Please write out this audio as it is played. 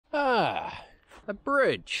a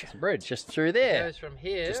bridge. It's a bridge just through there. It goes from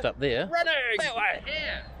here, just up there, running that way,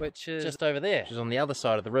 here, which is just over there, which is on the other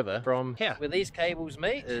side of the river from here. Where these cables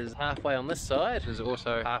meet is halfway on this side, is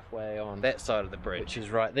also halfway on that side of the bridge, which is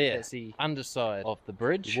right there. That's the underside of the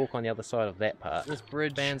bridge. You walk on the other side of that part. This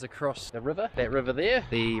bridge spans across the river. That river there,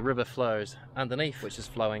 the river flows underneath, which is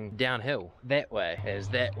flowing downhill that way, as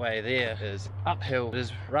that way there is uphill. It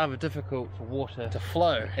is rather difficult for water to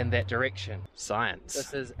flow in that direction. Science.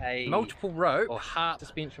 This is a multiple rope or harp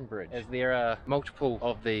suspension bridge, as there are multiple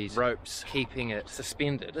of these ropes keeping it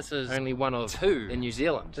suspended. This is only one of two in New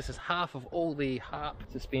Zealand. This is half of all the harp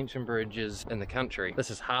suspension bridges in the country.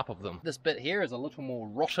 This is half of them. This bit here is a little more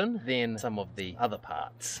rotten than some of the other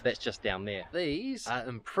parts. That's just down there. These are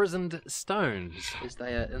imprisoned stones, as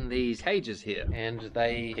they are in these cages here, and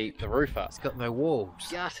they keep the roof up. It's got no walls.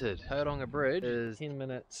 Gutted. Tauranga Bridge is 10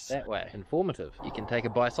 minutes that way. Informative. You can take a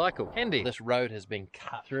bicycle. Handy. This road has been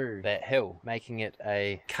cut through that hill, making it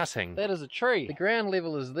a cutting. That is a tree. The ground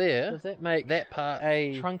level is there. Does that make that part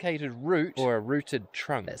a truncated root or a rooted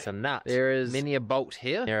trunk? That's a nut. There is many a bolt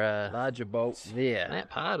here. There are larger bolts there. That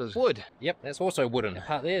part is wood. Yep, that's also wooden. The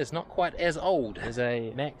part there is not quite as old. There's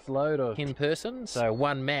a max load of 10 persons, so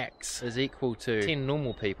 1 max is equal to 10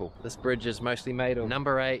 normal people. This bridge is mostly made of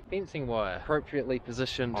number 8 fencing wire, appropriately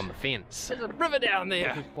positioned on the fence. There's a river down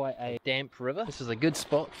there. This is quite a damp river. This is a good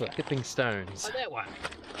spot for skipping stones. Like that one.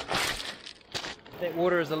 That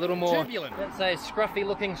water is a little more turbulent. That's a scruffy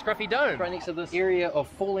looking scruffy dome right next to this area of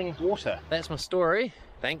falling water. That's my story.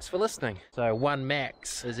 Thanks for listening. So 1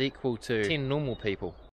 max is equal to 10 normal people.